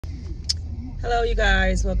Hello you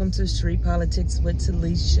guys, welcome to Street Politics with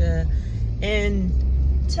Talessia. And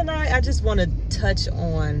tonight I just want to touch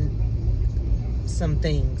on some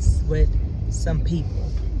things with some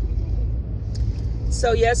people.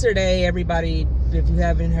 So yesterday, everybody, if you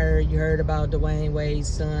haven't heard, you heard about Dwayne Wade's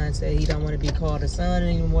son. Said he don't want to be called a son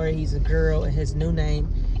anymore, he's a girl, and his new name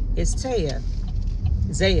is Zaya.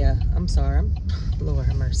 I'm sorry, Lord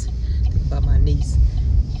have mercy, think about my niece.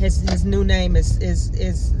 His new name is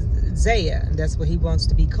Zaya, and that's what he wants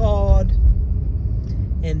to be called,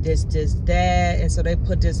 and this that, and so they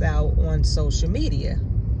put this out on social media.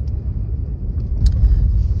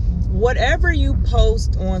 Whatever you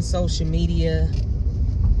post on social media,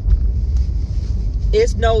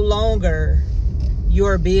 it's no longer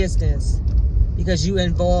your business because you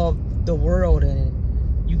involve the world in it.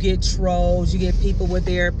 You get trolls, you get people with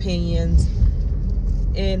their opinions,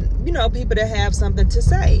 and people that have something to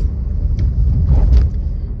say.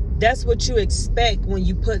 That's what you expect when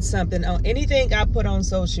you put something on. Anything I put on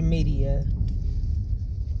social media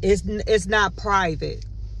is not private.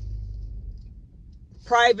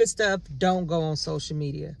 Private stuff don't go on social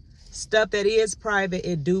media. Stuff that is private,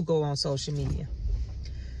 it do go on social media.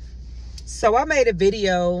 So I made a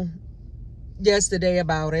video yesterday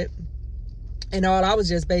about it, and all I was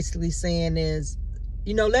just basically saying is,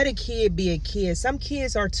 let a kid be a kid. Some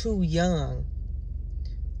kids are too young.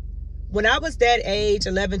 When I was that age,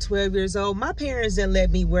 11, 12 years old, my parents didn't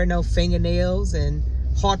let me wear no fingernails and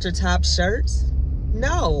halter top shirts.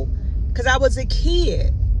 No, because I was a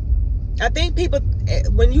kid. I think people,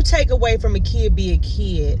 when you take away from a kid, be a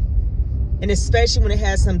kid, and especially when it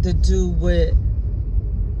has something to do with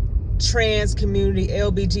trans community,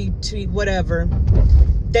 LGBT, whatever,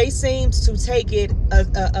 they seem to take it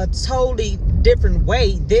a totally different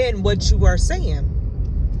way than what you are saying.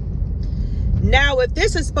 Now, if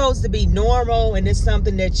this is supposed to be normal and it's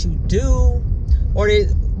something that you do, or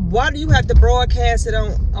why do you have to broadcast it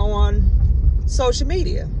on social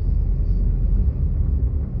media?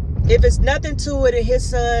 If it's nothing to it and his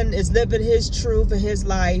son is living his truth and his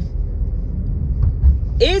life,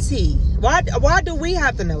 is he? Why do we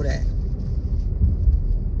have to know that?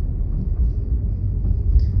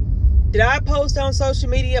 Did I post on social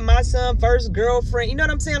media my son's first girlfriend? You know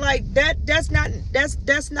what I'm saying? Like that's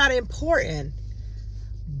not important.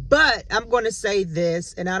 But I'm going to say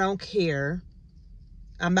this, and I don't care.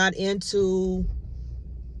 I'm not into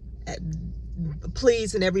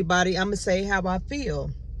pleasing everybody. I'm going to say how I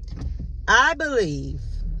feel. I believe,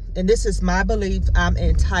 and this is my belief, I'm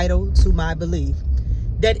entitled to my belief,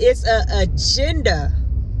 that it's an agenda,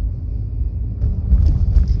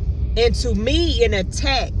 and to me, an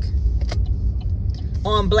attack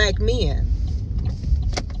on black men.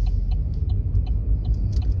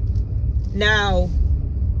 Now,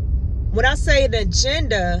 when I say an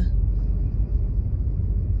agenda,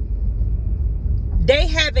 they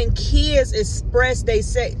having kids express, they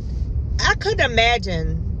say, I couldn't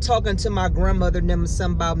imagine talking to my grandmother and them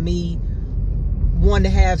something about me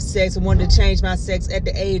wanting to have sex and wanting to change my sex at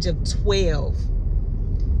the age of 12.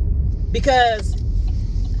 Because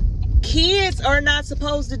kids are not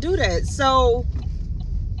supposed to do that. So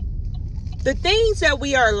the things that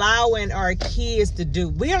we are allowing our kids to do,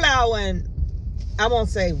 we're allowing, I won't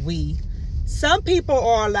say we, some people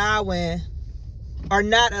are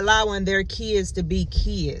not allowing their kids to be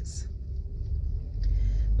kids.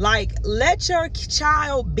 Like, let your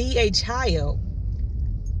child be a child.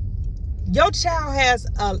 Your child has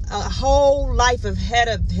a whole life ahead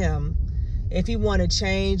of him. If he want to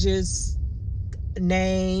change his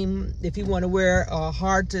name, if you want to wear a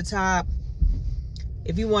halter top,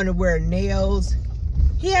 if you want to wear nails,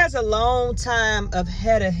 he has a long time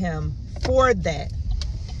ahead of him for that.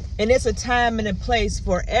 And it's a time and a place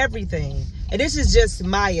for everything. And this is just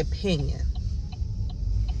my opinion.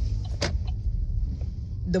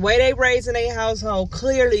 The way they raise in a household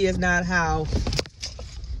clearly is not how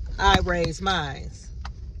I raise mine.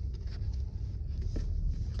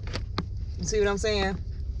 You see what I'm saying?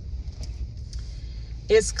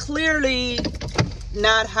 It's clearly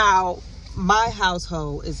not how my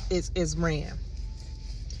household is ran.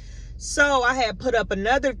 So I had put up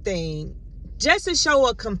another thing just to show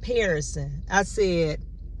a comparison. I said,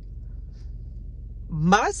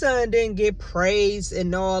 my son didn't get praise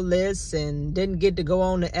and all this, and didn't get to go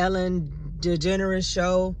on the Ellen DeGeneres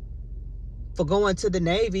show for going to the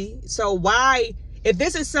Navy. So why, if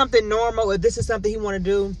this is something normal, if this is something he want to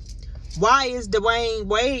do, why is Dwayne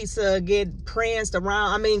Wade getting pranced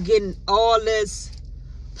around? I mean, getting all this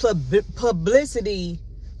publicity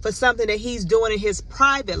for something that he's doing in his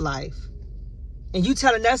private life, and you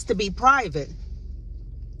telling us to be private.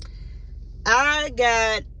 I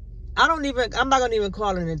I'm not gonna even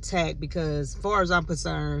call it an attack, because as far as I'm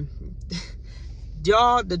concerned,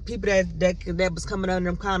 y'all, the people that was coming under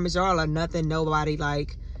them comments, y'all are nothing, nobody.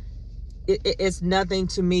 Like, it's nothing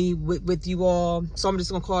to me with you all. So I'm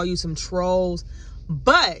just gonna call you some trolls.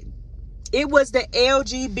 But it was the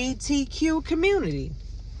LGBTQ community.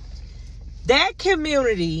 That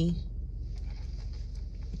community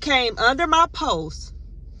came under my post,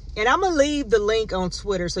 and I'm gonna leave the link on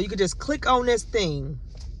Twitter so you can just click on this thing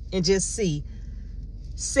and just see.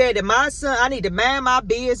 Said that my son, I need to mind my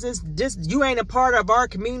business. You ain't a part of our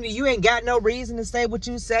community. You ain't got no reason to say what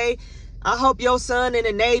you say. I hope your son in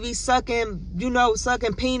the Navy sucking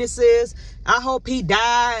penises. I hope he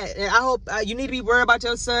died. And I hope you need to be worried about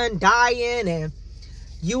your son dying, and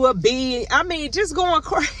you will be, I mean, just going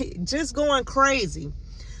crazy.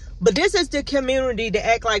 But this is the community that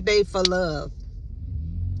act like they for love.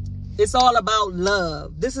 It's all about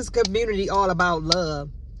love. This is community all about love.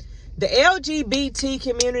 The LGBT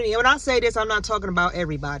community, and when I say this, I'm not talking about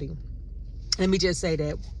everybody. Let me just say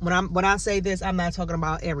that. When I say this, I'm not talking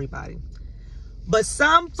about everybody. But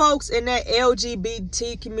some folks in that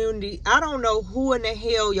LGBT community, I don't know who in the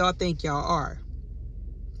hell y'all think y'all are.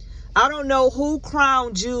 I don't know who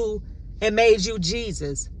crowned you and made you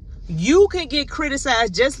Jesus. You can get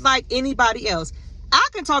criticized just like anybody else. I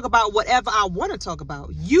can talk about whatever I want to talk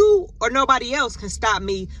about. You or nobody else can stop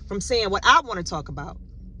me from saying what I want to talk about.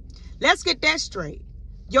 Let's get that straight.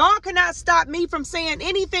 Y'all cannot stop me from saying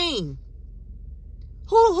anything.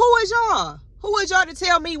 Who is y'all? Who is y'all to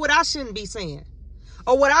tell me what I shouldn't be saying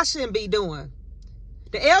or what I shouldn't be doing?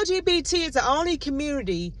 The LGBT is the only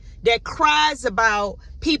community that cries about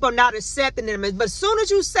people not accepting them. But as soon as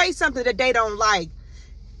you say something that they don't like,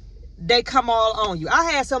 they come all on you. I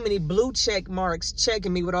had so many blue check marks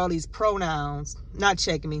checking me with all these pronouns. Not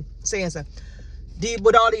checking me, saying something.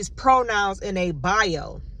 With all these pronouns in a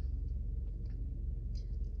bio.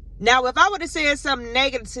 Now, if I would have said something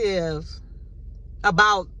negative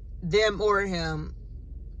about them or him,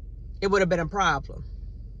 it would have been a problem.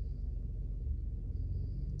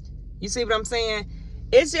 You see what I'm saying?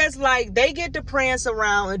 It's just like they get to prance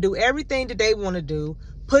around and do everything that they want to do,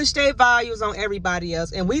 push their values on everybody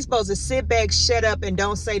else, and we supposed to sit back, shut up, and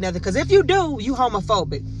don't say nothing. Because if you do, you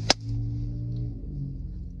homophobic.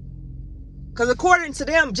 Because according to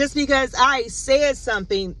them, just because I said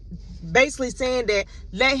something, basically saying that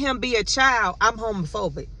let him be a child, I'm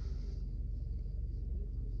homophobic.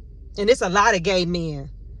 And it's a lot of gay men.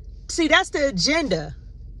 See, that's the agenda.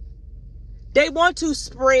 They want to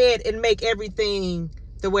spread and make everything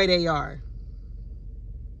the way they are.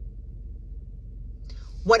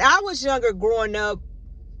 When I was younger growing up,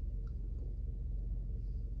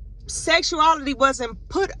 sexuality wasn't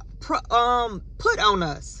put on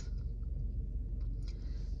us.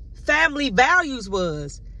 Family values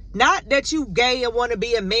was. Not that you gay and want to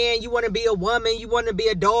be a man, you want to be a woman, you want to be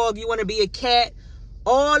a dog, you want to be a cat,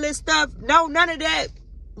 all this stuff. No, none of that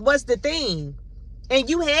was the thing. And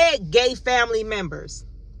you had gay family members.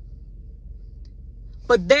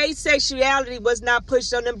 But their sexuality was not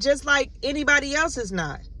pushed on them, just like anybody else is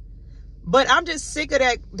not. But I'm just sick of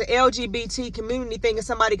that, the LGBT community thinking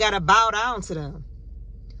somebody got to bow down to them.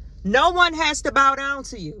 No one has to bow down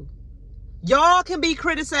to you. Y'all can be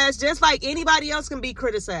criticized just like anybody else can be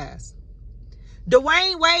criticized.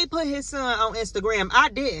 Dwayne Wade put his son on Instagram. I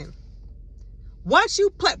didn't. Once you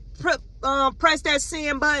press that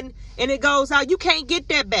send button and it goes out, you can't get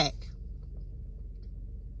that back.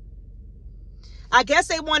 I guess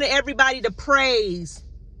they wanted everybody to praise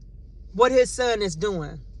what his son is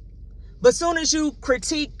doing. But as soon as you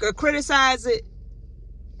critique or criticize it,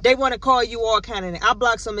 they want to call you all kind of... I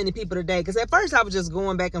blocked so many people today because at first I was just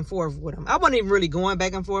going back and forth with them. I wasn't even really going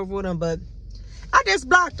back and forth with them, but I just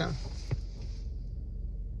blocked them.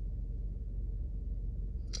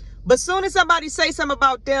 But as soon as somebody say something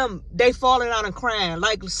about them, they falling out and crying.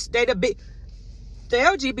 Like, the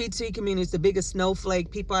LGBT community is the biggest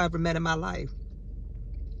snowflake people I ever met in my life.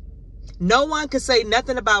 No one can say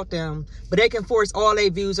nothing about them, but they can force all their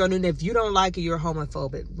views on you. And if you don't like it, you're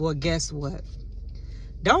homophobic. Well, guess what?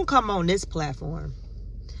 Don't come on this platform.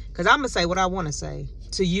 Because I'm going to say what I want to say.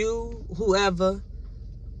 To you, whoever,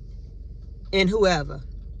 and whoever.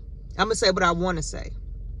 I'm going to say what I want to say.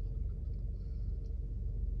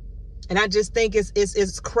 And I just think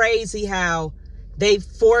it's crazy how they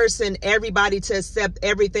forcing everybody to accept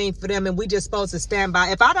everything for them. And we just supposed to stand by.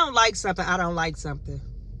 If I don't like something, I don't like something.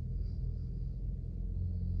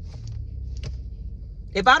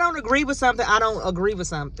 If I don't agree with something, I don't agree with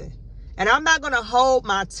something. And I'm not going to hold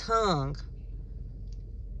my tongue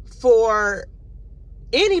for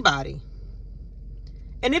anybody.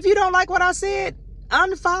 And if you don't like what I said,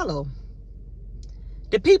 unfollow.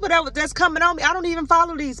 The people that's coming on me, I don't even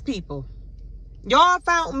follow these people. Y'all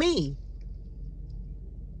found me.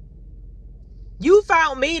 You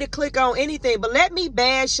found me to click on anything, but let me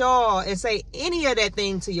bash y'all and say any of that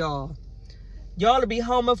thing to y'all. Y'all to be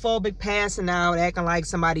homophobic, passing out, acting like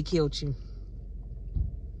somebody killed you.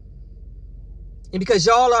 And because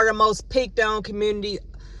y'all are the most picked on community,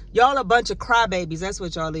 y'all a bunch of crybabies. That's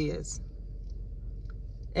what y'all is.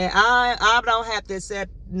 And I don't have to accept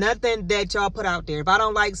nothing that y'all put out there. If I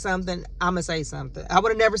don't like something, I'm going to say something. I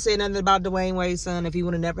would have never said nothing about Dwayne Wade's son if he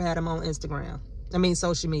would have never had him on Instagram. I mean,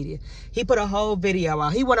 social media. He put a whole video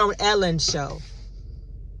out. He went on Ellen's show.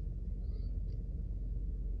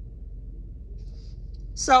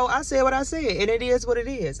 So I said what I said, and it is what it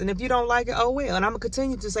is. And if you don't like it, oh well. And I'm going to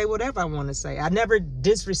continue to say whatever I want to say. I never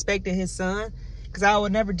disrespected his son, because I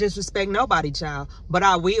would never disrespect nobody, child. But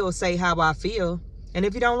I will say how I feel. And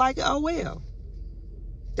if you don't like it, oh well.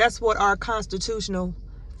 That's what our constitutional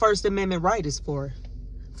First Amendment right is for.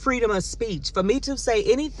 Freedom of speech. For me to say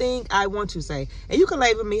anything I want to say. And you can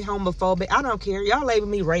label me homophobic. I don't care. Y'all label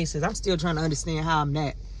me racist. I'm still trying to understand how I'm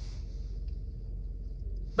that.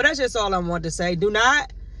 But that's just all I want to say. Do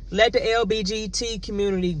not let the LGBT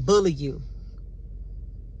community bully you.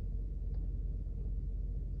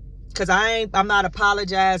 Because I'm not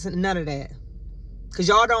apologizing, none of that. Because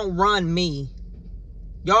y'all don't run me.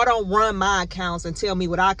 Y'all don't run my accounts and tell me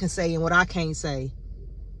what I can say and what I can't say.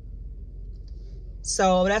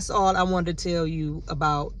 So that's all I wanted to tell you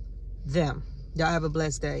about them. Y'all have a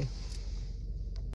blessed day.